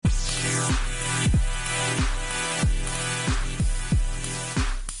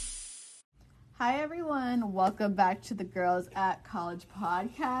everyone. Welcome back to the Girls at College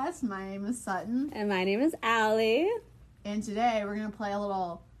podcast. My name is Sutton. And my name is Allie. And today we're going to play a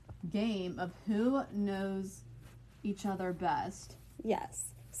little game of who knows each other best. Yes.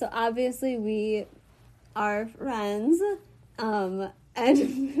 So obviously we are friends. And,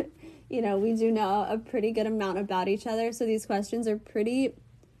 we do know a pretty good amount about each other. So these questions are pretty,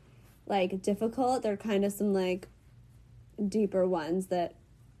 difficult. They're kind of some, deeper ones that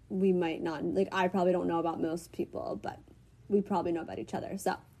we might not, I probably don't know about most people, but we probably know about each other.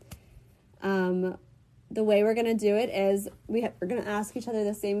 So, the way we're going to do it is we're going to ask each other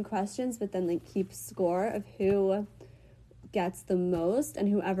the same questions, but then, keep score of who gets the most, and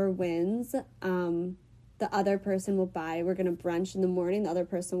whoever wins, the other person will buy. We're going to brunch in the morning. The other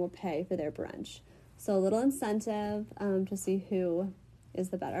person will pay for their brunch. So a little incentive, to see who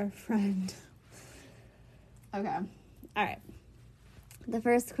is the better friend. Okay. All right. The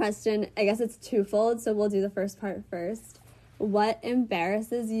first question, I guess it's twofold, so we'll do the first part first. What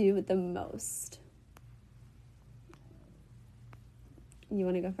embarrasses you the most? You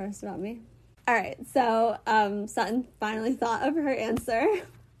want to go first about me? All right, so Sutton finally thought of her answer.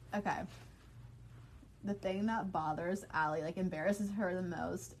 Okay. The thing that bothers Allie, embarrasses her the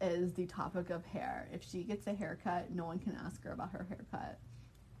most, is the topic of hair. If she gets a haircut, no one can ask her about her haircut.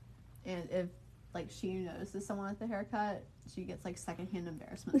 And if she notices someone at the haircut, she gets secondhand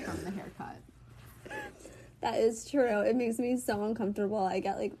embarrassment from the haircut. That is true. It makes me so uncomfortable. I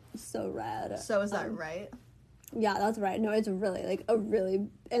get so red. So is that right? Yeah, that's right. No, it's really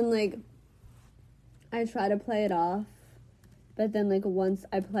and I try to play it off, but then once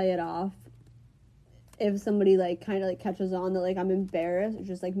I play it off, if somebody kind of catches on that I'm embarrassed, it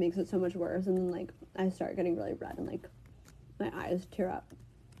just makes it so much worse, and then I start getting really red and my eyes tear up.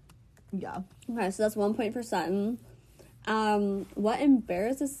 Yeah. Okay, so that's 1 point for Sutton. What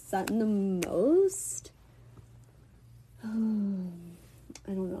embarrasses Sutton the most? I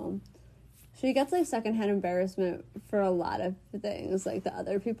don't know. She gets secondhand embarrassment for a lot of things the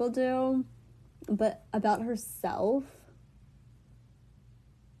other people do, but about herself,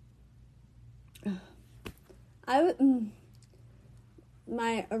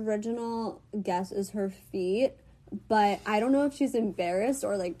 my original guess is her feet. But I don't know if she's embarrassed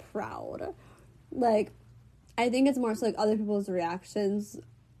or, proud. I think it's more so, other people's reactions.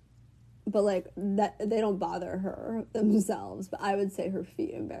 But, that they don't bother her themselves. But I would say her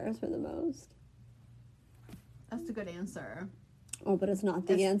feet embarrass her the most. That's a good answer. Oh, but it's not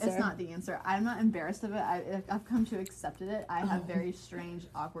the answer. It's not the answer. I'm not embarrassed of it. I've come to accept it. I have very strange,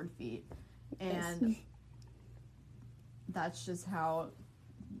 awkward feet. And that's just how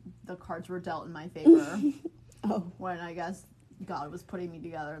the cards were dealt in my favor. When I guess God was putting me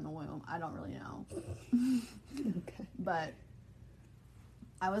together in the womb. I don't really know. Okay. But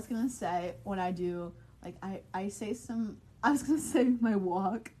I was going to say, when I do, I was going to say my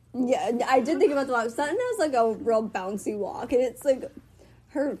walk. Yeah, I did think about the walk. Sutton has, a real bouncy walk. And it's,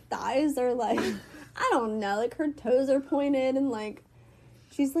 her thighs are, I don't know, her toes are pointed and,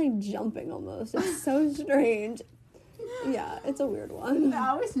 she's, jumping almost. It's so strange. Yeah, it's a weird one. I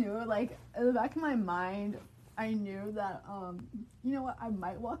always knew, in the back of my mind, I knew that, I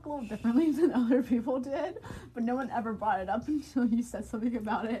might walk a little differently than other people did, but no one ever brought it up until you said something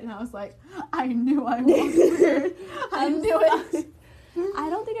about it, and I was like, I knew I walked weird. I knew it. I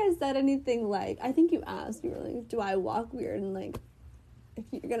don't think I said anything I think you asked, you were do I walk weird? And, if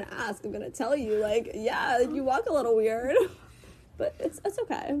you're gonna ask, I'm gonna tell you, yeah, you walk a little weird. But it's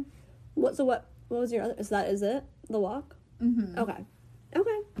okay. What was your other, is it? The walk? Mm-hmm. Okay.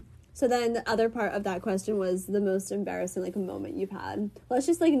 So then the other part of that question was the most embarrassing, moment you've had. Let's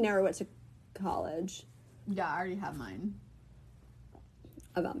just, narrow it to college. Yeah, I already have mine.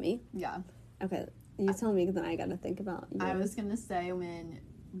 About me? Yeah. Okay. You tell me, then I gotta think about you. I was gonna say when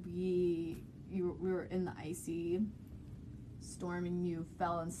we were in the icy storm and you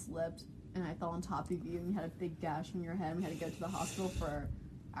fell and slipped and I fell on top of you and you had a big gash on your head and we had to go to the hospital for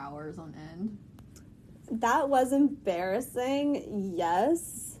hours on end. That was embarrassing,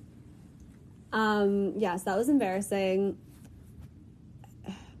 yes. Yes, that was embarrassing.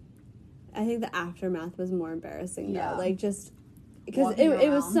 I think the aftermath was more embarrassing, though. Yeah. Just because it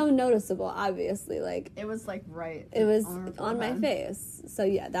was so noticeable, obviously. It was right. It was on my face. So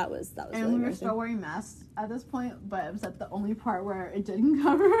yeah, that was and really we were still wearing masks at this point, but it was at the only part where it didn't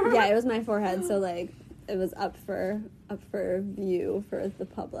cover. Yeah, it was my forehead, so it was up for view for the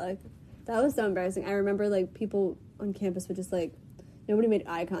public. That was so embarrassing. I remember people on campus would just nobody made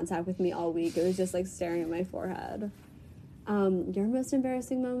eye contact with me all week. It was just staring at my forehead. Your most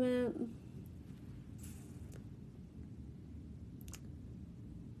embarrassing moment?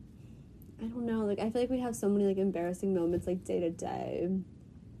 I don't know. Like, I feel like we have so many, like, embarrassing moments, like, day to day.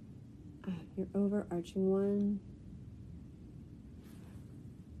 Your overarching one.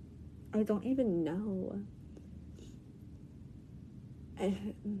 I don't even know.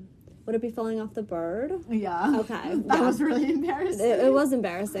 Would it be falling off the bird? Yeah. Okay. That was really embarrassing. It was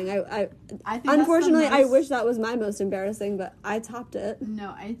embarrassing. I think unfortunately, I wish that was my most embarrassing, but I topped it.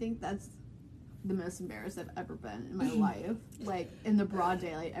 No, I think that's the most embarrassed I've ever been in my life. Like, in the broad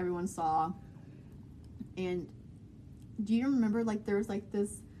daylight, everyone saw. And do you remember, like, there was, like,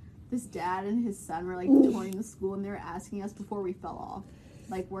 this dad and his son were, like, touring the school, and they were asking us before we fell off,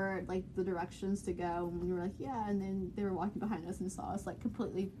 like, where, like, the directions to go, and we were like, yeah, and then they were walking behind us and saw us, like,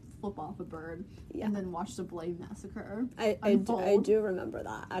 completely flip off a bird, and then watch the bloody massacre unfold. I do remember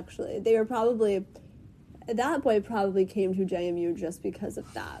that, actually. They were probably... That boy probably came to JMU just because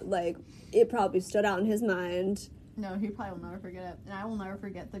of that. Like, it probably stood out in his mind. No, he probably will never forget it. And I will never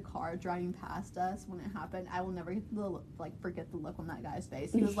forget the car driving past us when it happened. I will never forget the look on that guy's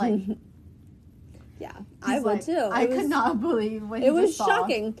face. He was like... Yeah, I would too. I could not believe what he It was just saw.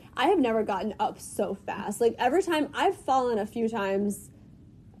 shocking. I have never gotten up so fast. Like, every time, I've fallen a few times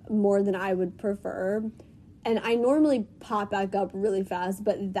more than I would prefer. And I normally pop back up really fast,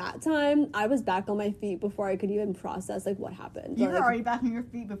 but that time I was back on my feet before I could even process like what happened. You were already back on your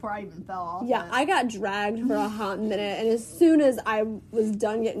feet before I even fell off. Yeah, I got dragged for a hot minute, and as soon as I was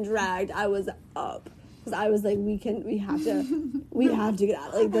done getting dragged, I was up because I was like, we have to get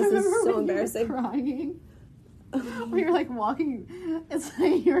out. Like, this is so embarrassing. You were crying. We were like walking. It's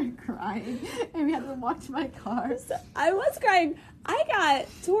like you were crying, and we had to walk to my car. So I was crying. I got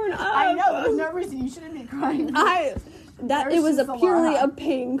torn up. I know. There's no reason you shouldn't be crying. It was purely a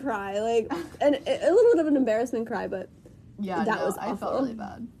pain cry, like, and a little bit of an embarrassment cry, but yeah, that was awful. I felt really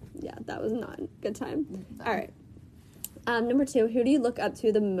bad. Yeah, that was not a good time. No. All right. Number 2, who do you look up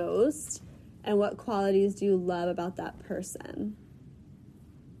to the most, and what qualities do you love about that person?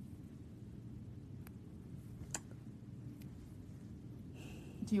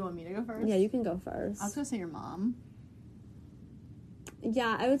 Do you want me to go first? Yeah, you can go first. I was gonna say your mom.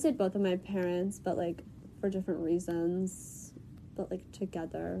 Yeah, I would say both of my parents, but, like, for different reasons, but, like,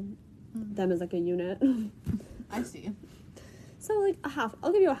 together, them as, like, a unit. I see. So, like, a half.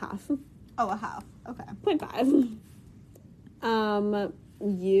 I'll give you a half. Oh, a half. Okay. 0.5.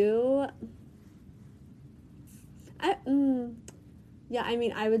 You... Yeah, I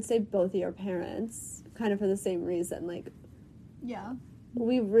mean, I would say both of your parents, kind of for the same reason. Like, yeah.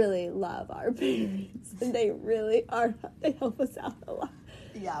 We really love our parents, and they really are. They help us out a lot.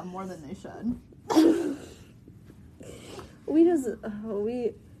 Yeah, more than they should.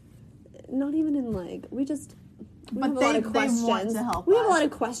 Not even in, like, we have But a lot of questions. They want to help we us. have a lot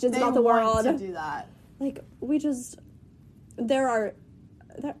of questions about the world. They want to do that. Like, there are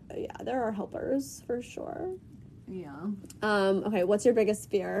helpers, for sure. Yeah. Okay, what's your biggest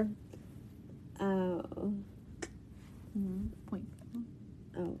fear? Point.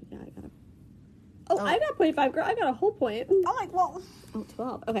 Oh, yeah, I got 0.5, girl. I got a whole point. I'm like, well. Oh,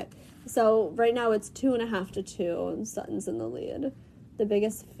 12. Okay. So, right now it's 2.5 to 2, and Sutton's in the lead. The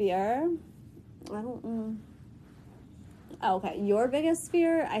biggest fear? I don't... Oh, okay. Your biggest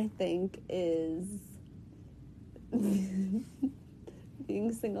fear, I think, is...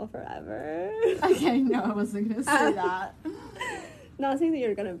 being single forever. Okay, no, I wasn't going to say that. Not saying that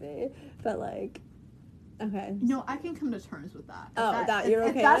you're going to be, but, like... Okay. No, I can come to terms with that. You're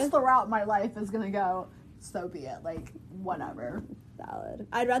okay If that's with? the route my life is going to go, so be it. Like, whatever. Valid.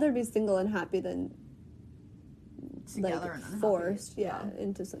 I'd rather be single and happy than Together and unhappy. forced,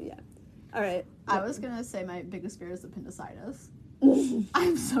 into some, All right. I was going to say my biggest fear is appendicitis.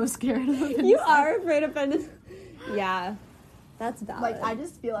 I'm so scared of appendicitis. You are afraid of appendicitis. Yeah. That's valid. Like, I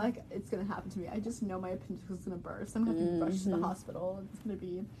just feel like it's going to happen to me. I just know my appendix is going to burst. I'm going to have to rush to the hospital. It's going to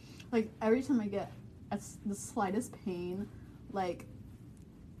be, like, every time I get the slightest pain, like,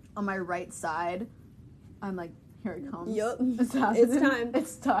 on my right side, I'm like, here it comes. Yup. It's time.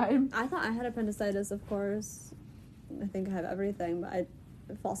 It's time. I thought I had appendicitis, of course. I think I have everything, but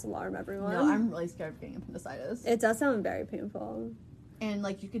false alarm, everyone. No, I'm really scared of getting appendicitis. It does sound very painful. And,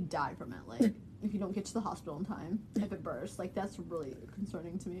 like, you could die from it, like, if you don't get to the hospital in time, if it bursts. Like, that's really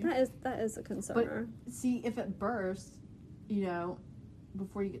concerning to me. That is a concern. But, see, if it bursts,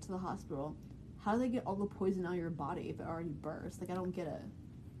 before you get to the hospital, how do they get all the poison out of your body if it already bursts? Like, I don't get it.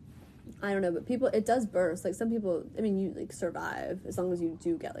 I don't know, but it does burst. Like, some people, I mean, you, like, survive as long as you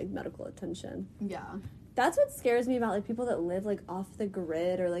do get, like, medical attention. Yeah. That's what scares me about, like, people that live, like, off the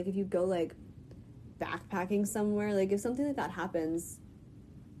grid, or, like, if you go, like, backpacking somewhere, like, if something like that happens,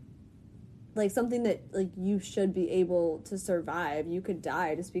 like something that like you should be able to survive. You could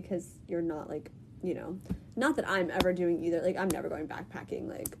die just because you're not like, you know, not that I'm ever doing either. Like I'm never going backpacking.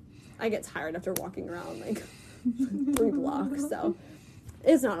 Like I get tired after walking around like 3 blocks, so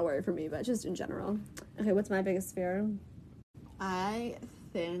it's not a worry for me, but just in general. Okay, what's my biggest fear? I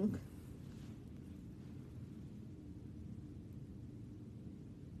think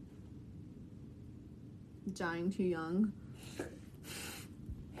dying too young.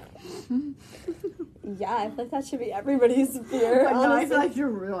 Yeah, I feel like that should be everybody's fear. But no, I honestly. feel like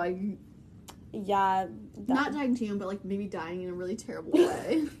you're like Yeah. not dying too young, but like maybe dying in a really terrible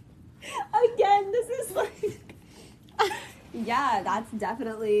way. Again, this is like. Yeah, that's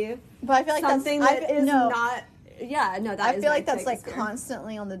definitely But I feel like something that's, that is not. Yeah, no, that I is feel my like that's like biggest fear.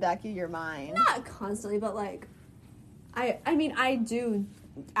 constantly on the back of your mind. Not constantly, but like, I mean, I do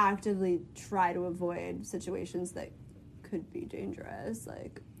actively try to avoid situations that could be dangerous,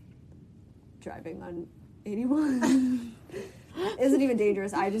 like driving on 81 isn't even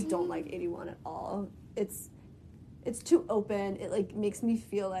dangerous. I just don't like 81 at all. It's too open. It like makes me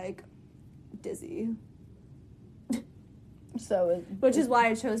feel like dizzy. So Which is why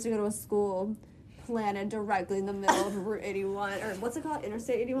I chose to go to a school planted directly in the middle of Route 81, or what's it called?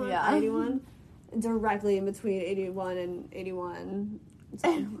 Interstate 81? Yeah. I-81? Directly in between 81 and 81.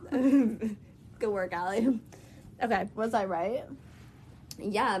 So, good work, Allie. Okay. was I right?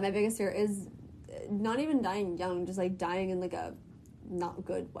 Yeah, my biggest fear is not even dying young, just like dying in like a not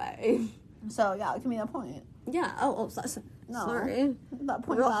good way. So yeah, give me that point. Yeah. No. Sorry. That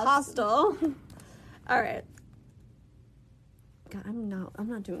point Real was hostile. All right. God, I'm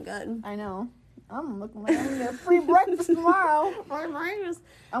not doing good. I know. I'm looking like I'm gonna get free breakfast tomorrow. I'm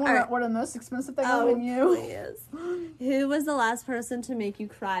I want to order the most expensive thing on the menu. Please. Who was the last person to make you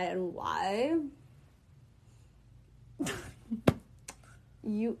cry and why?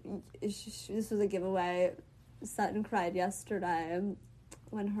 This was a giveaway. Sutton cried yesterday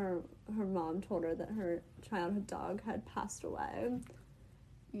when her mom told her that her childhood dog had passed away.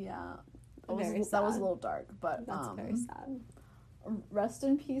 Yeah. Very That was sad. a little dark, but That's very sad. rest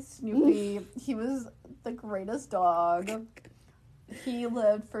in peace, Snoopy. He was the greatest dog. He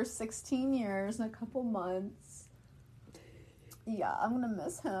lived for 16 years and a couple months. Yeah, I'm gonna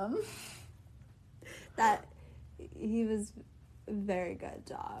miss him. That he was a very good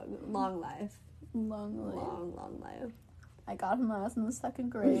dog. Long life. Long life. I got him when I was in the 2nd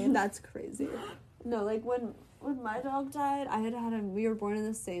grade. That's crazy. No, like when my dog died, I had him. We were born in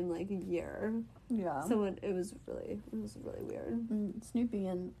the same like year. Yeah. So it was really weird. Snoopy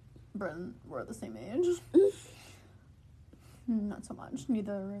and Britton were the same age. Not so much.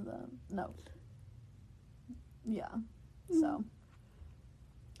 Neither of them. No. Yeah. So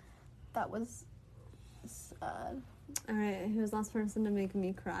that was sad. All right, who was the last person to make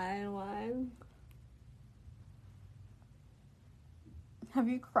me cry and why? Have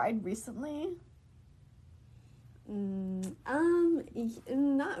you cried recently? Not.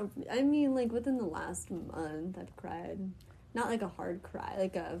 I mean, like within the last month, I've cried. Not like a hard cry,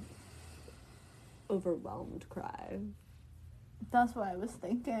 like a overwhelmed cry. That's what I was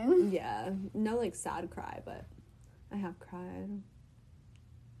thinking. Yeah, no, like sad cry, but I have cried.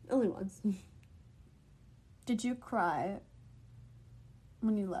 Only once. Did you cry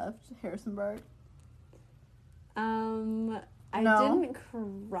when you left Harrisonburg? I No. didn't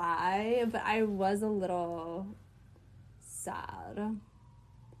cry, but I was a little sad.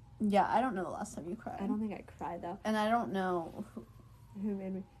 Yeah, I don't know the last time you cried. I don't think I cried though. And I don't know. Who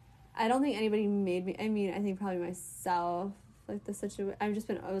made me? I don't think anybody made me. I mean, I think probably myself. Like the situation.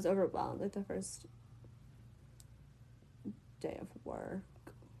 I was overwhelmed. Like the first day of work.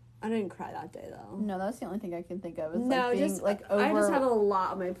 I didn't cry that day though. No, that's the only thing I can think of. Is No, like being just like I just have a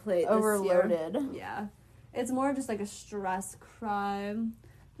lot on my plate. overloaded. This year. Yeah, it's more of just like a stress cry. And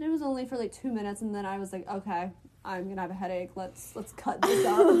it was only for like 2 minutes, and then I was like, okay, I'm gonna have a headache. Let's cut this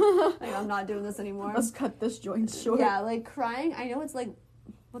out. Like I'm not doing this anymore. Let's cut this joint short. Yeah, like crying. I know it's like,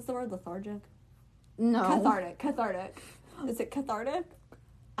 what's the word? Lethargic. No. Cathartic. Is it cathartic?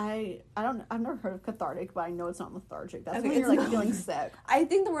 I don't. I've never heard of cathartic, but I know it's not lethargic. That's Okay, when you're it's like not. feeling sick. I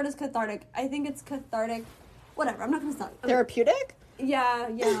think the word is cathartic. I think it's cathartic. Whatever. I'm not gonna stop. Therapeutic? Yeah,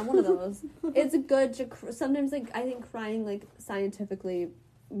 one of those. It's good to sometimes like I think crying like scientifically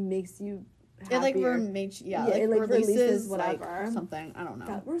makes you happier. It like it like releases whatever. like, something. I don't know.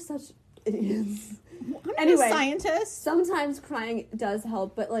 God, we're such idiots. I'm Anyway. a scientist. Sometimes crying does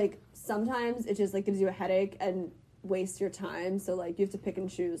help, but like sometimes it just like gives you a headache and wastes your time. So like you have to pick and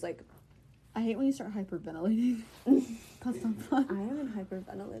choose. Like I hate when you start hyperventilating. That's not fun. I haven't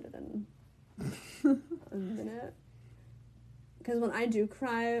hyperventilated in a minute. Because when I do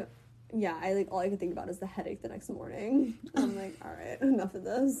cry, yeah, I like all I could think about is the headache the next morning. I'm like, all right, enough of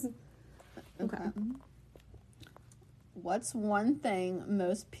this. Okay. What's one thing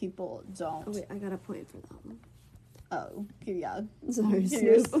most people don't? Oh wait, I got a point for that one. Oh, yeah. Sorry,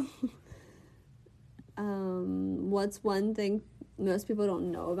 Here's- Snoop. What's one thing most people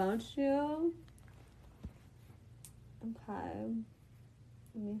don't know about you? Okay.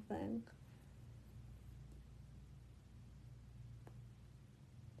 Let me think.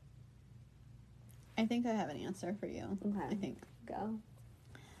 I think I have an answer for you. Okay. Go.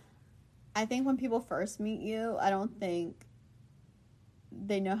 I think when people first meet you, I don't think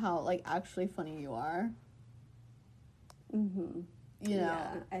they know how, like, actually funny you are. Mm-hmm. You know?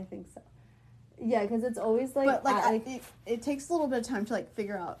 Yeah, I think so. Yeah, because it's always like... But, like, it takes a little bit of time to, like,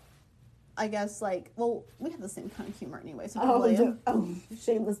 figure out, I guess, like... Well, we have the same kind of humor anyway, so probably...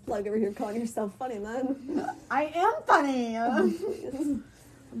 Shameless plug over here calling yourself funny, then. I am funny! Please.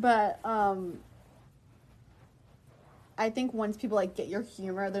 But, I think once people, like, get your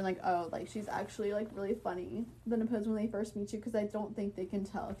humor, they're like, oh, like, she's actually, like, really funny. Than opposed when they first meet you, because I don't think they can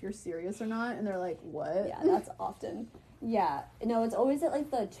tell if you're serious or not, and they're like, what? Yeah, that's often. Yeah. No, it's always at,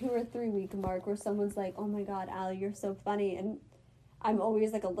 like, the 2 or 3 week mark where someone's like, oh my god, Allie, you're so funny, and I'm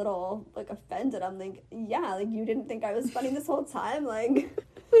always, like, a little, like, offended. I'm like, yeah, like, you didn't think I was funny this whole time? Like,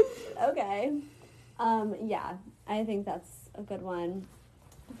 okay. Yeah, I think that's a good one.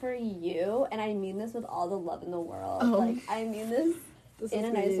 For you, and I mean this with all the love in the world, Oh. like, I mean this in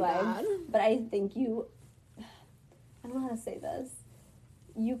a nice way, bad. but I think you, I don't know how to say this,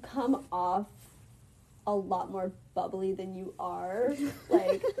 you come off a lot more bubbly than you are.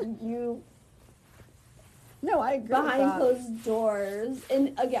 Like, you, No, I agree with behind that. closed doors,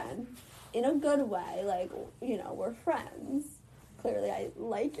 and again, in a good way, like, you know, we're friends. Clearly, I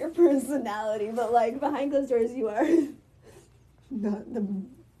like your personality, but, like, behind closed doors, you are not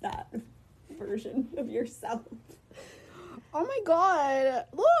that version of yourself. Oh my god!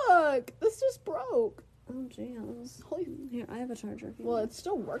 Look! This just broke! Oh, jeez. Holy... Here, I have a charger. If you Well, want. it's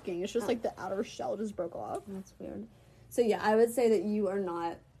still working. It's just like the outer shell just broke off. That's weird. So, yeah, I would say that you are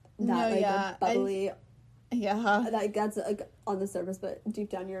not that, No, like, yeah, a bubbly... Yeah. Like, that's, like, on the surface, but deep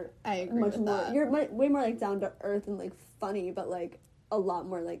down you're I agree much with more... that. You're way more, like, down to earth and, like, funny, but, like, a lot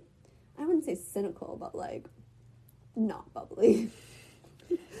more, like... I wouldn't say cynical, but, like, not bubbly.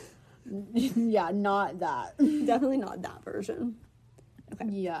 Yeah, not that. Definitely not that version. Okay.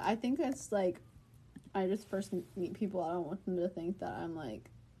 Yeah, I think it's like, I just first meet people, I don't want them to think that I'm like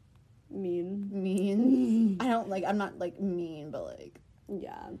mean. I'm not like mean, but like,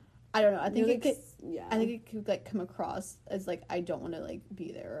 Yeah. I don't know. I think You're, it like, could. yeah. I think it could like come across as like I don't want to like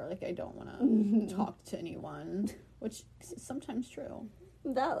be there, or like I don't want to talk to anyone, which is sometimes true.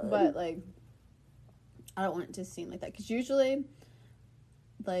 Valid. But like, I don't want it to seem like that, because usually,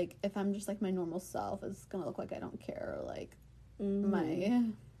 like, if I'm just like my normal self, it's gonna look like I don't care, or like my.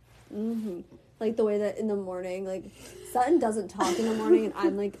 Like the way that in the morning, like Sutton doesn't talk in the morning, and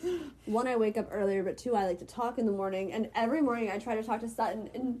I'm like, one, I wake up earlier, but two, I like to talk in the morning, and every morning I try to talk to Sutton,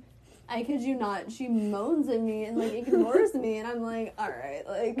 and I kid you not, she moans at me and like ignores me, and I'm like, all right,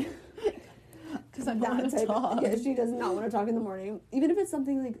 like, Because I don't want to talk. Yeah, she does not want to talk in the morning, even if it's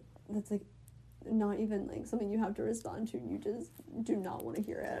something like that's like not even like something you have to respond to. You just do not want to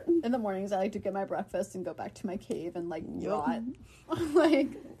hear it. In the mornings, I like to get my breakfast and go back to my cave and like rot. Like,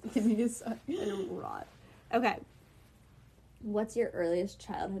 give me a sec. And rot. Okay. What's your earliest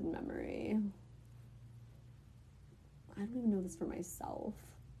childhood memory? I don't even know this for myself.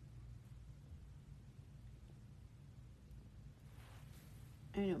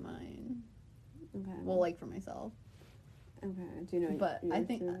 I know mine. Okay. Well, like for myself. Okay. Do you know? But I yours,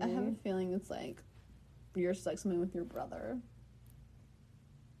 think I have a Julie? feeling it's like yours like something with your brother.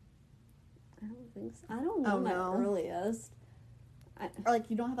 I don't think so. I don't know Oh, my no. earliest. Or like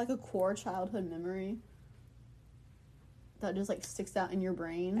you don't have like a core childhood memory that just like sticks out in your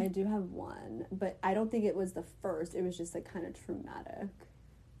brain. I do have one, but I don't think it was the first. It was just like kind of traumatic.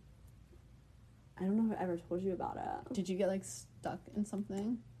 I don't know if I ever told you about it. Did you get like stuck in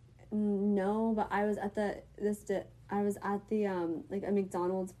something? No, but I was at the like a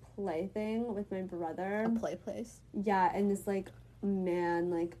McDonald's play thing with my brother. A play place. Yeah, and this like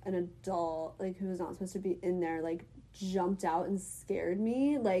man, like an adult, like who was not supposed to be in there, like jumped out and scared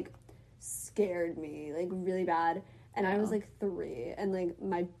me like really bad. And I was Wow. like 3, and like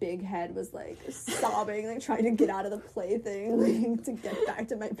my big head was like sobbing, like trying to get out of the play thing, like to get back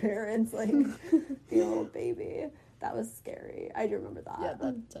to my parents, like be a little baby. That was scary. I do remember that. Yeah,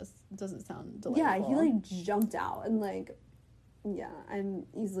 that just doesn't sound delightful. Yeah, he like jumped out, and like, yeah, I'm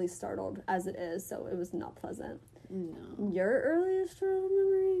easily startled as it is, so it was not pleasant. No. Your earliest childhood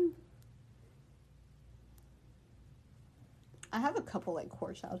memory? I have a couple, like,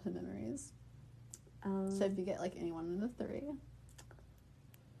 core childhood memories. So if you get, like, any one of the three,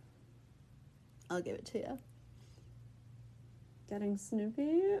 I'll give it to you. Getting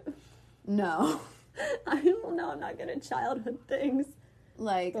Snoopy? No. I don't know. I'm not good at childhood things.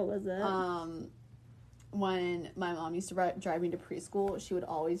 Like, What was it? When my mom used to drive me to preschool, she would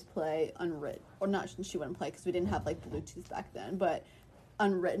always play Unwritten. Or not, she wouldn't play because we didn't have, like, Bluetooth back then, but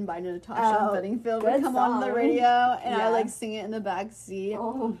Unwritten by Natasha Bedingfield would come on the radio, and I, like, sing it in the back seat.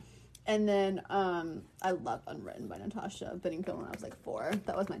 Oh. And then I loved Unwritten by Natasha Bedingfield when I was, like, 4.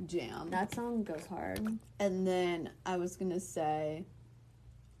 That was my jam. That song goes hard. And then I was going to say,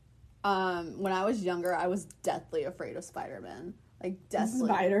 when I was younger, I was deathly afraid of Spider-Man. Like, deathly.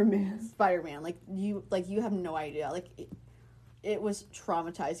 Spider-Man. Like, you have no idea. Like, it was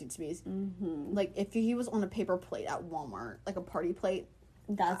traumatizing to me. Mm-hmm. Like, if he was on a paper plate at Walmart, like a party plate.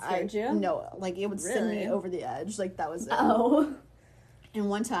 That scared you? No. Like, it would send me over the edge. Like, that was it. Oh. And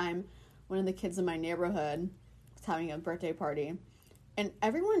one time, one of the kids in my neighborhood was having a birthday party. And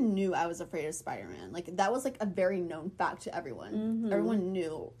everyone knew I was afraid of Spider-Man. Like, that was, like, a very known fact to everyone. Mm-hmm. Everyone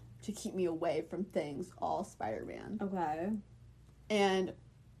knew to keep me away from things all Spider-Man. Okay. And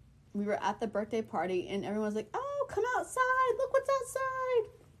we were at the birthday party, and everyone was like, oh, come outside. Look what's outside.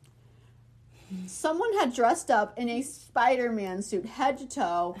 Someone had dressed up in a Spider-Man suit, head to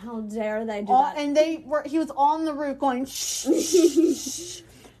toe. How dare they do that? And he was on the roof going, shh, shh, shh.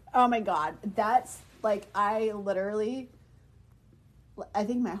 Oh, my God. That's, like, I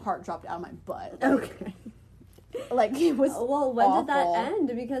think my heart dropped out of my butt. Okay. Like, it was Well, when awful. did that end?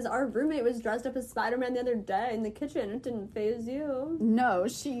 Because our roommate was dressed up as Spider-Man the other day in the kitchen. It didn't faze you. No,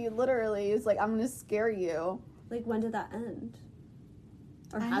 she literally is like, I'm going to scare you. Like, when did that end?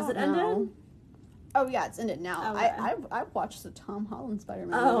 Or I has it don't know. ended? Oh, yeah, it's ended now. Okay. I've watched the Tom Holland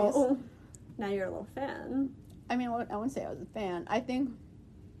Spider-Man Oh. movies. Now you're a little fan. I mean, I wouldn't say I was a fan. I think,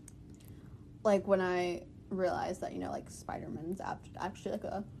 like, when I realized that, you know, like, Spider-Man's actually, like,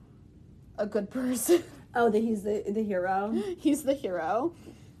 a good person. Oh, that he's the hero? He's the hero.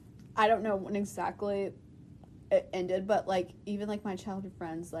 I don't know when exactly it ended, but, like, even, like, my childhood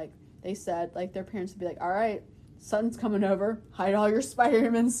friends, like, they said, like, their parents would be like, all right, son's coming over, hide all your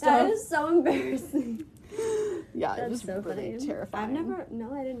Spider-Man stuff. That is so embarrassing. Yeah, That's it was so really funny. terrifying.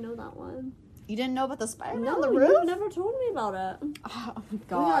 I didn't know that one. You didn't know about the Spider-Man No, on the roof? you never told me about it. Oh, my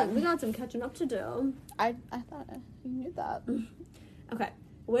God. We got some catching up to do. I thought you knew that. Okay.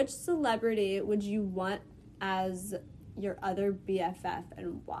 Which celebrity would you want as your other BFF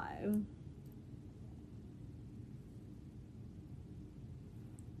and why?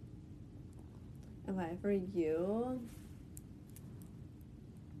 Okay, for you,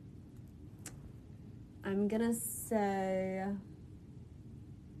 I'm gonna say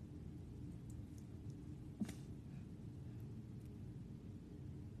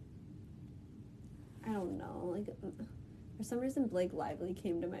I don't know, like for some reason Blake Lively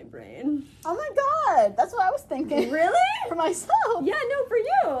came to my brain. Oh my God, that's what I was thinking. Really? For myself. Yeah, no, for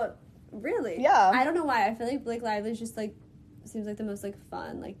you. Really? Yeah. I don't know why. I feel like Blake Lively's just like seems like the most like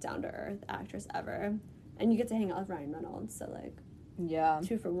fun, like down to earth actress ever. And you get to hang out with Ryan Reynolds, so like Yeah.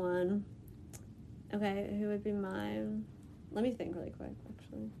 2 for 1. Okay, who would be mine? Let me think really quick,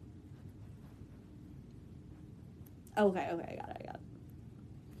 actually. Okay, I got it.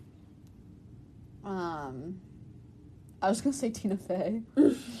 I was gonna say Tina Fey.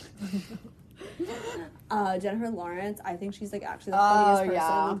 Jennifer Lawrence, I think she's like actually the funniest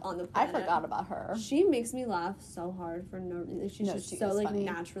person on the I planet. forgot about her. She makes me laugh so hard for no reason. She's so like funny.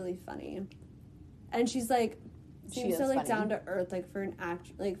 naturally funny, and she's like seems so like down to earth, like for an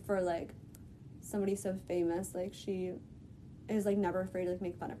for like somebody so famous. Like she is like never afraid to like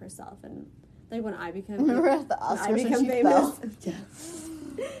make fun of herself, and like when I become Remember at the Oscars when I become when she famous, fell?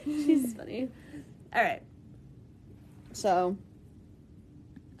 Yeah. She's funny. All right. So,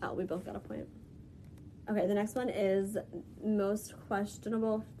 we both got a point. Okay, the next one is most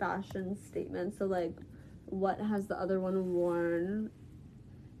questionable fashion statement. So, like, what has the other one worn?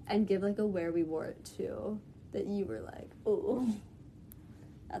 And give, like, a where we wore it to that you were like, ooh,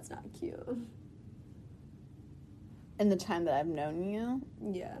 that's not cute. in the time that I've known you.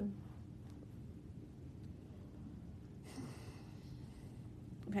 Yeah.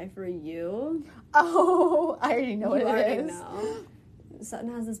 Okay, for you. Oh, I already know what it is. Know.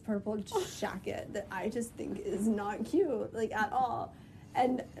 Sutton has this purple jacket that I just think is not cute, like, at all.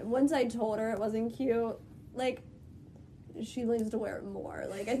 And once I told her it wasn't cute, like, she likes to wear it more.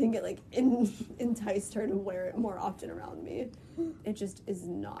 Like, I think it, like, enticed her to wear it more often around me. It just is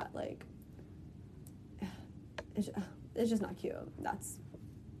not, like, it's just not cute. That's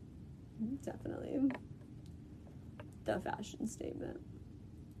definitely. the fashion statement.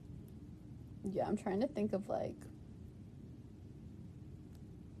 Yeah, I'm trying to think of, like...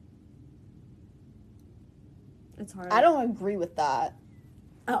 It's hard. I don't agree with that.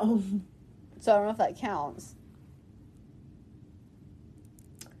 Oh. So I don't know if that counts.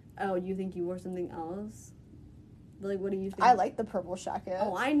 Oh, you think you wore something else? Like, what do you think? I like the purple jacket.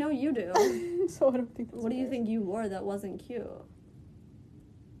 Oh, I know you do. So I don't think that's What do you think you wore that wasn't cute?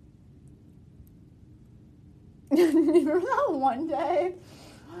 Remember that one day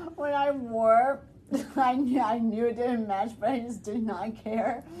when I wore... I knew it didn't match, but I just did not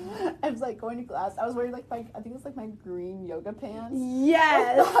care. I was like going to class. I was wearing like I think it was like my green yoga pants.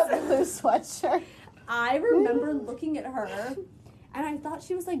 Yes. And blue sweatshirt. I remember looking at her, and I thought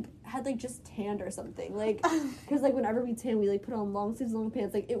she was like had like just tanned or something. Like, because like whenever we tan, we like put on long sleeves, long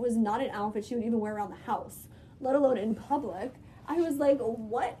pants. Like it was not an outfit she would even wear around the house, let alone in public. I was like,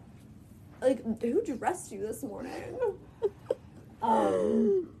 what? Like, who dressed you this morning?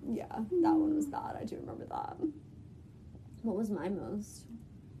 Yeah, that one was bad. I do remember that. What was my most?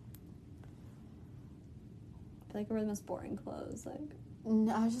 I feel like I wore the most boring clothes. Like,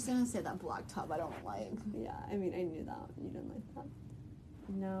 No, I was just gonna say that black top I don't like. yeah, I mean, I knew that you didn't like that.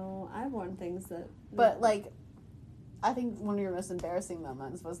 No, I've worn things that. But like, I think one of your most embarrassing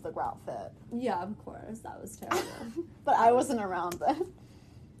moments was the grout fit. Yeah, of course, that was terrible. But I wasn't around then.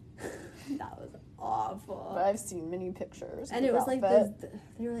 That was awful. But I've seen many pictures. And of it the was like outfit.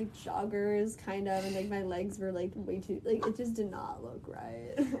 they were like joggers, kind of, and like my legs were like way too, like it just did not look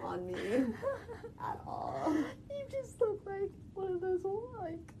right on me at all. You just look like one of those,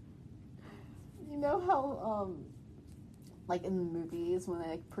 like, you know how, like in the movies when they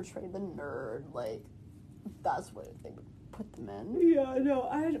like portray the nerd, like, that's what they would put them in. Yeah, no,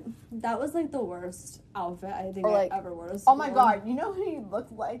 that was like the worst outfit I think Or, like, I ever wore to Oh school. my god, you know who he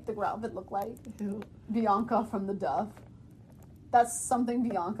looked like, the outfit looked like? Who? Bianca from The Duff. That's something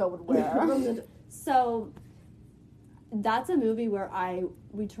Bianca would wear. So that's a movie where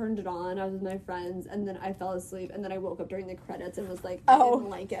we turned it on. I was with my friends, and then I fell asleep, and then I woke up during the credits and was like, I didn't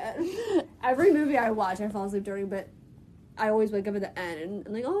like it. Every movie I watch, I fall asleep during, but I always wake up at the end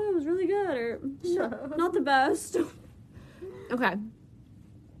and like, oh, it was really good, or not the best. Okay.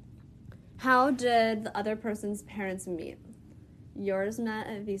 How did the other person's parents meet? Yours met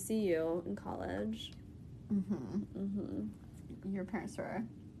at VCU in college. Your parents were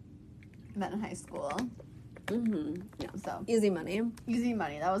met in high school. Yeah. So Easy money. easy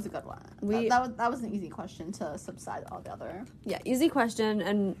money. That was a good one. That was an easy question to subside all the other. Yeah, easy question,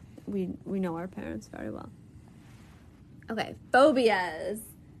 and we know our parents very well. Okay, phobias.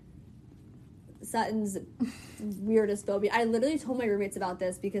 Sutton's weirdest phobia. I literally told my roommates about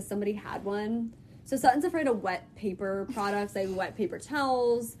this because somebody had one. So Sutton's afraid of wet paper products, like wet paper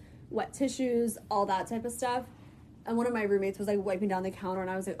towels, wet tissues, all that type of stuff. And one of my roommates was like wiping down the counter, and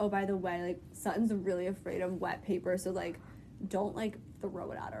I was like, oh, by the way, like Sutton's really afraid of wet paper, so like don't like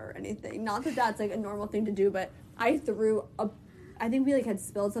throw it at her or anything. Not that that's like a normal thing to do, but I think we like had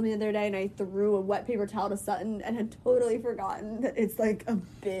spilled something the other day, and I threw a wet paper towel to Sutton and had totally forgotten that it's like a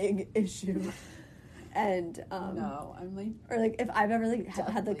big issue. And No, I'm like, or like if I've ever like had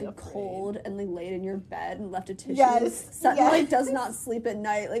like definitely a afraid. cold and like laid in your bed and left a tissue. Yes, Sutton yes. like does not sleep at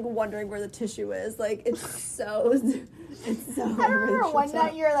night like wondering where the tissue is. Like it's so I remember one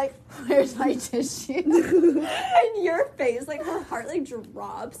night you were like, where's my tissue? and your face, like her heart like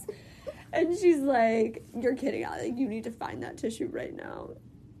drops, and she's like, you're kidding, Allie, like you need to find that tissue right now.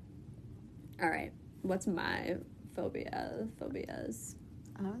 All right, what's my phobias?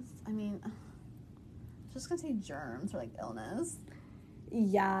 I mean, just gonna say germs or like illness.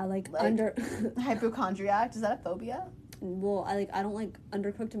 Yeah, like Like- under Hypochondriac, is that a phobia? well, I don't like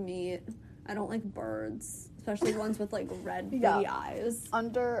undercooked meat. I don't like birds, especially ones with like red Yeah. bitty eyes.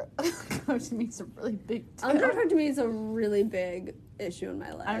 Undercooked meat's a really big deal. Undercooked meat is a really big issue in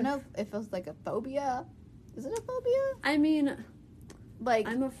my life. I don't know if it was like a phobia. Is it a phobia? I mean, Like,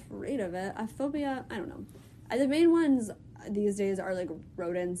 I'm afraid of it. A phobia, I don't know. The main ones these days are like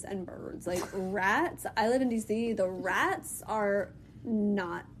rodents and birds. Like rats. I live in DC. The rats are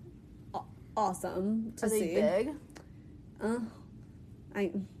not awesome to are they see. big? I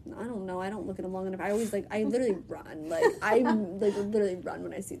don't know. I don't look at them long enough. I literally run. Like I like literally run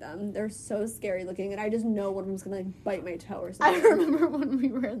when I see them. They're so scary looking, and I just know one of them's gonna like bite my toe or I something. remember when we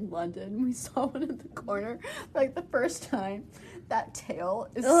were in London, we saw one in the corner for like the first time. That tail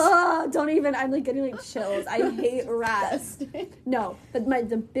is Ugh, don't even. I'm like getting like chills. I hate rats. disgusting. No, but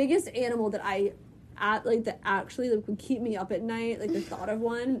the biggest animal that that actually like would keep me up at night, like the thought of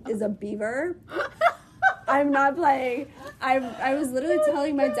one, is a beaver. I'm not playing. I was literally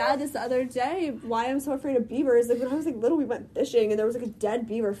telling my dad this the other day why I'm so afraid of beavers. Like, when I was like little, we went fishing and there was like a dead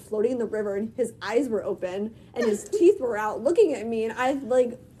beaver floating in the river and his eyes were open and his teeth were out looking at me, and I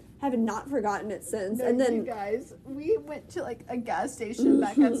like have not forgotten it since. No, and then you guys, we went to like a gas station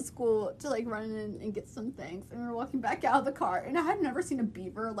back at school to like run in and get some things, and we were walking back out of the car, and I had never seen a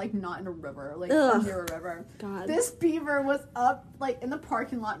beaver like not in a river, like near a river. God. This beaver was up like in the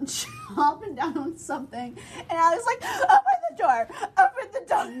parking lot and chomping down on something, and I was like, open the door.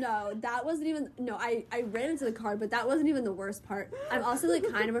 No, that wasn't even. No, I ran into the car, but that wasn't even the worst part. I'm also like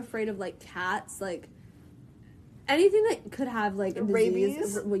kind of afraid of like cats, like anything that could have like a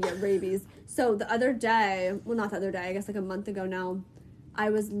disease. Rabies. So the other day, well, not the other day, I guess like a month ago now, I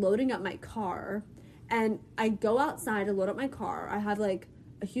was loading up my car, and I go outside to load up my car. I have like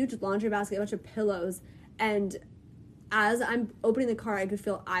a huge laundry basket, a bunch of pillows, and as I'm opening the car, I could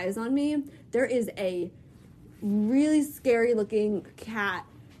feel eyes on me. There is a really scary looking cat,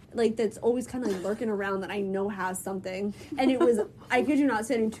 like, that's always kind of like lurking around that I know has something. And it was, I kid you not,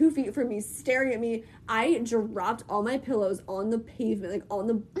 standing 2 feet from me, staring at me. I dropped all my pillows on the pavement, like on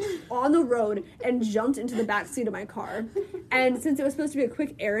the road, and jumped into the back seat of my car. And since it was supposed to be a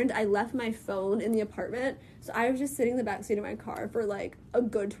quick errand, I left my phone in the apartment. So I was just sitting in the back seat of my car for like a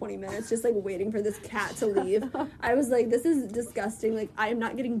good 20 minutes, just like waiting for this cat to leave. I was like, this is disgusting. Like, I am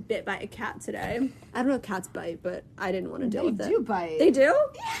not getting bit by a cat today. I don't know if cats bite, but I didn't want to deal with it. They do bite. They do?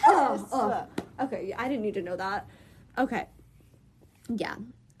 Yes. Oh. Okay, yeah, I didn't need to know that. Okay. Yeah.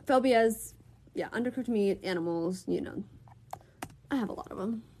 Phobias, yeah, undercooked meat, animals, you know. I have a lot of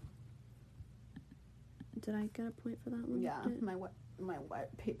them. Did I get a point for that one? Yeah, my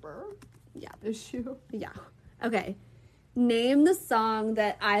wet paper. Yeah. Issue. Yeah. Okay. Name the song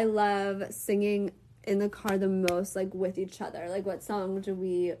that I love singing in the car the most, like, with each other. Like, what song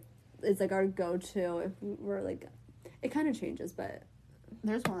is, like, our go-to if we're, like, it kind of changes, but.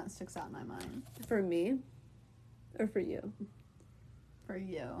 There's one that sticks out in my mind. For me? Or for you? For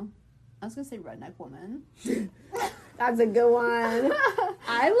you. I was going to say Redneck Woman. That's a good one.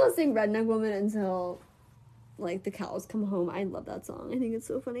 I will sing Redneck Woman until, like, the cows come home. I love that song. I think it's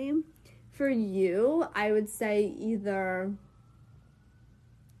so funny. For you, I would say either...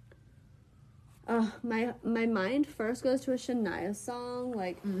 my mind first goes to a Shania song,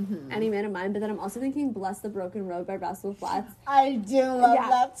 like Any Man of Mine, but then I'm also thinking Bless the Broken Road by Rascal Flatts. I do love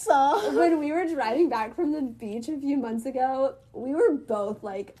that song. When we were driving back from the beach a few months ago, we were both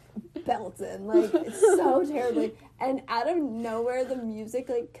like belting, like it's so terribly, and out of nowhere the music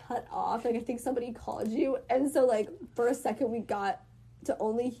like cut off. Like, I think somebody called you, and so like for a second we got to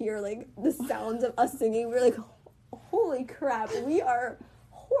only hear like the sounds of us singing. We were like, holy crap, we are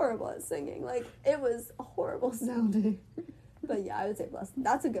horrible at singing. Like, it was horrible sounding. But yeah, I would say Bless.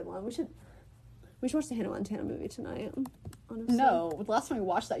 That's a good one. We should watch the Hannah Montana movie tonight, honestly. No, the last time we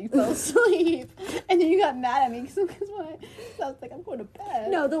watched that, you fell asleep. And then you got mad at me because I was like, I'm going to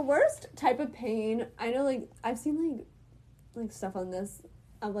bed. No, the worst type of pain, I know, like, I've seen, like stuff on this,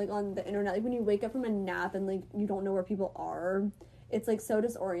 like, on the internet. Like, when you wake up from a nap and, like, you don't know where people are, it's, like, so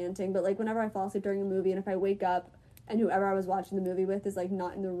disorienting. But, like, whenever I fall asleep during a movie, and if I wake up and whoever I was watching the movie with is, like,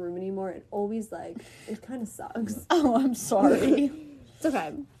 not in the room anymore, it always, like, it kind of sucks. Oh, I'm sorry. It's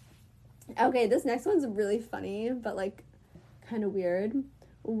okay. Okay, this next one's really funny, but, like, kind of weird.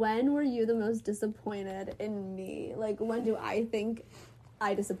 When were you the most disappointed in me? Like, when do I think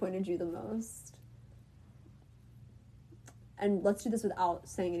I disappointed you the most? And let's do this without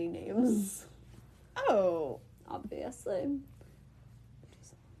saying any names. Oh. Obviously.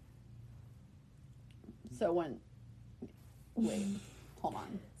 So when... Wait, hold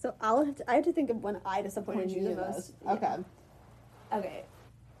on. So I have to think of when I disappointed you the most. Okay. Yeah. Okay.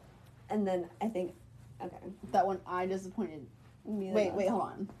 And then I think, okay. That when I disappointed Me the Wait, most. hold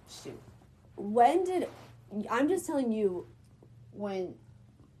on. Shoot. I'm just telling you. When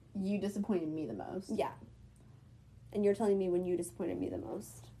you disappointed me the most. Yeah. And you're telling me when you disappointed me the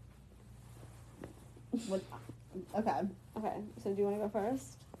most. Okay. Okay, so do you want to go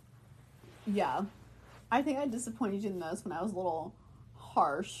first? Yeah. I think I disappointed you the most when I was a little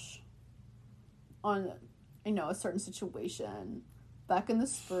harsh on, a certain situation back in the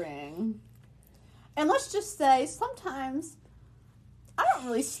spring. And let's just say, sometimes I don't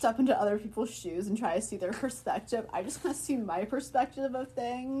really step into other people's shoes and try to see their perspective. I just kind of see my perspective of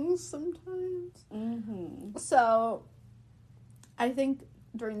things sometimes. Mm-hmm. So, I think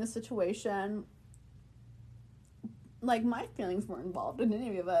during the situation, like, my feelings weren't involved in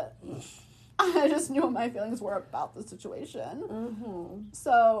any of it. I just knew what my feelings were about the situation. Mm-hmm.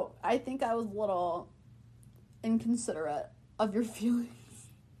 So, I think I was a little inconsiderate of your feelings.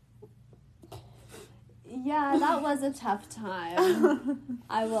 Yeah, that was a tough time.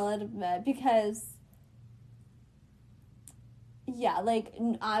 I will admit, because yeah, like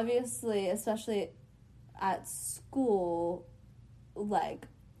obviously, especially at school, like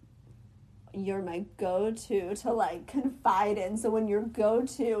you're my go-to to like confide in. So when your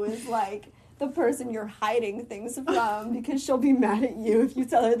go-to is like the person you're hiding things from because she'll be mad at you if you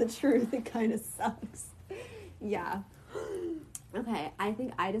tell her the truth, it kind of sucks. Yeah. Okay, I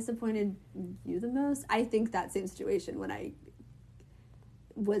think I disappointed you the most. I think that same situation when I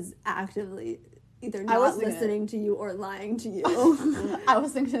was actively either not listening to you or lying to you. I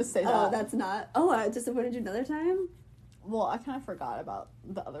was thinking to say that. Oh, that's not. Oh, I disappointed you another time? Well, I kind of forgot about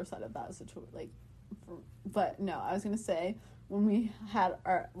the other side of that situation. But no, I was gonna say when we had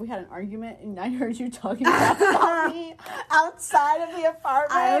an argument and I heard you talking about me outside of the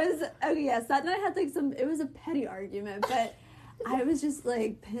apartment. Yes, that night I had like it was a petty argument, but I was just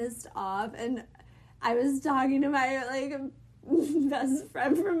like pissed off, and I was talking to my like best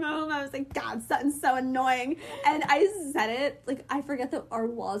friend from home. I was like, God, Sutton's so annoying. And I said it, like, I forget that our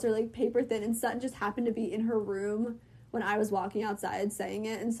walls are like paper thin, and Sutton just happened to be in her room when I was walking outside saying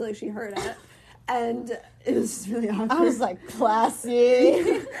it, and so like she heard it. And it was just really awkward. I was like, classy.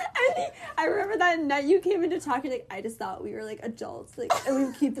 And I remember that night you came into talking, like, I just thought we were like adults, like, and we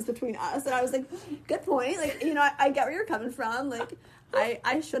would keep this between us. And I was like, good point. Like, you know, I get where you're coming from. Like,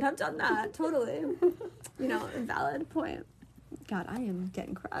 I should have done that. Totally. You know, valid point. God, I am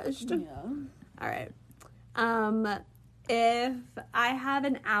getting crushed. Yeah. All right. If I had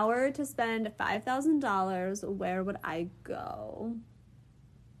an hour to spend $5,000, where would I go?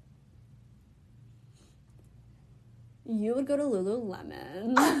 You would go to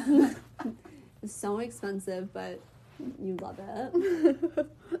Lululemon. It's so expensive, but you love it.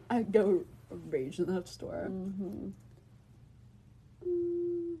 I'd go rage in that store. Mm-hmm.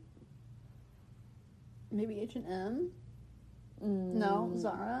 Maybe H&M? No,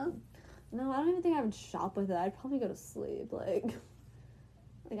 Zara? No, I don't even think I would shop with it. I'd probably go to sleep. Like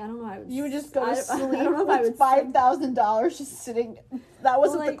I don't know. I would. You would just go to sleep. I don't know if I would. $5,000 just sitting. That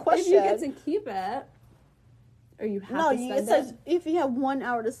wasn't the question. If you get to keep it, or you have to spend it. It says if you have 1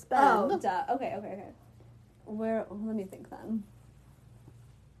 hour to spend. Oh, duh. Okay. Where? Let me think then.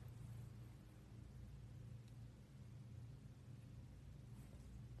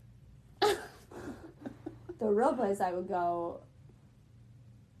 The real place I would go.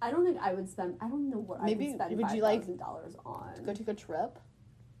 I don't think I would spend. I don't know what I would spend $5,000 on. Go take a trip?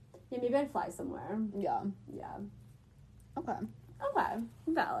 Yeah, maybe I'd fly somewhere. Yeah. Yeah. Okay.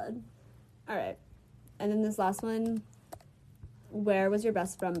 Valid. All right. And then this last one. Where was your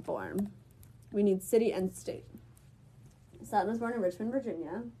best friend born? We need city and state. Sutton was born in Richmond,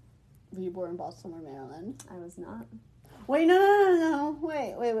 Virginia. Were you born in Baltimore, Maryland? I was not. Wait, no.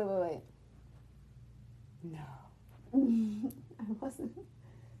 Wait. No. I wasn't.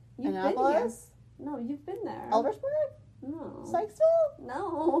 You've Annapolis? Been here. No, you've been there. Eldersburg? No. Sykesville?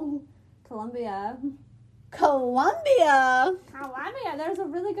 No. Columbia. There's a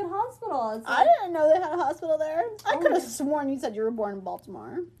really good hospital. It's I didn't know they had a hospital there. I could have sworn you said you were born in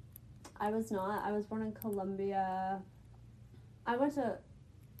Baltimore. I was not. I was born in Columbia.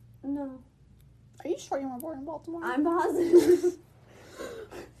 No. Are you sure you weren't born in Baltimore? I'm positive.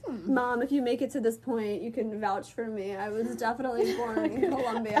 Mom, if you make it to this point, you can vouch for me. I was definitely born in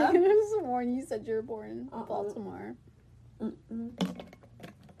Columbia. I could have sworn you said you were born in Baltimore.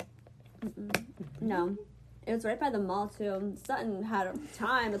 No. It was right by the mall, too. Sutton had a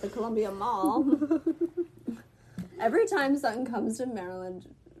time at the Columbia Mall. Every time Sutton comes to Maryland,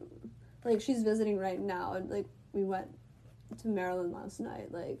 like, she's visiting right now, and, like, we went to Maryland last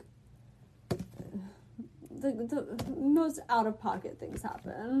night, like, the most out-of-pocket things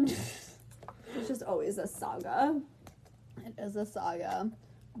happen. It's just always a saga. It is a saga.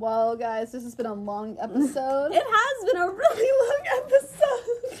 Well, guys, this has been a long episode. It has been a really long episode.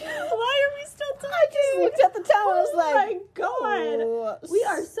 Why are we still talking? I just looked at the time and I was like, oh my God. Oh. We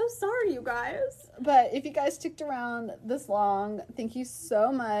are so sorry, you guys. But if you guys sticked around this long, thank you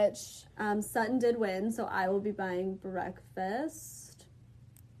so much. Sutton did win, so I will be buying breakfast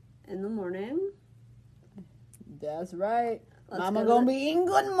in the morning. That's right. Mama gonna be eating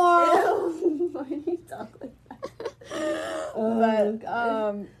good tomorrow. Why do you talk like that?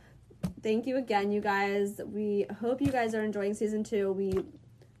 But thank you again, you guys. We hope you guys are enjoying season 2. We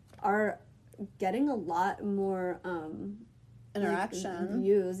are getting a lot more interaction, like,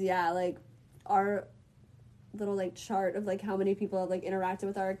 views. Yeah, like our little like chart of like how many people have like interacted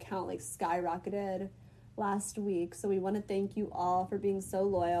with our account like skyrocketed last week. So we want to thank you all for being so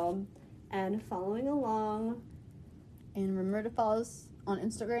loyal and following along. And remember to follow us on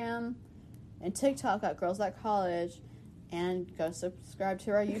Instagram and TikTok at Girls at College, and go subscribe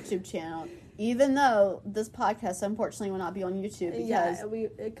to our YouTube channel. Even though this podcast, unfortunately, will not be on YouTube because... Yeah,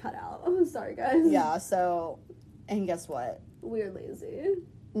 it cut out. Oh, sorry, guys. Yeah, so... And guess what? We're lazy.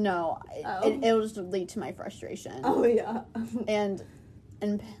 No, it'll just lead to my frustration. Oh, yeah. and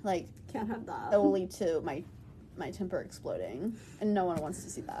like... Can't have that. It will lead to my temper exploding, and no one wants to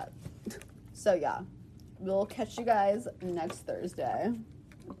see that. So, yeah. We'll catch you guys next Thursday.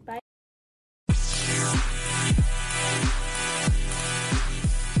 Bye.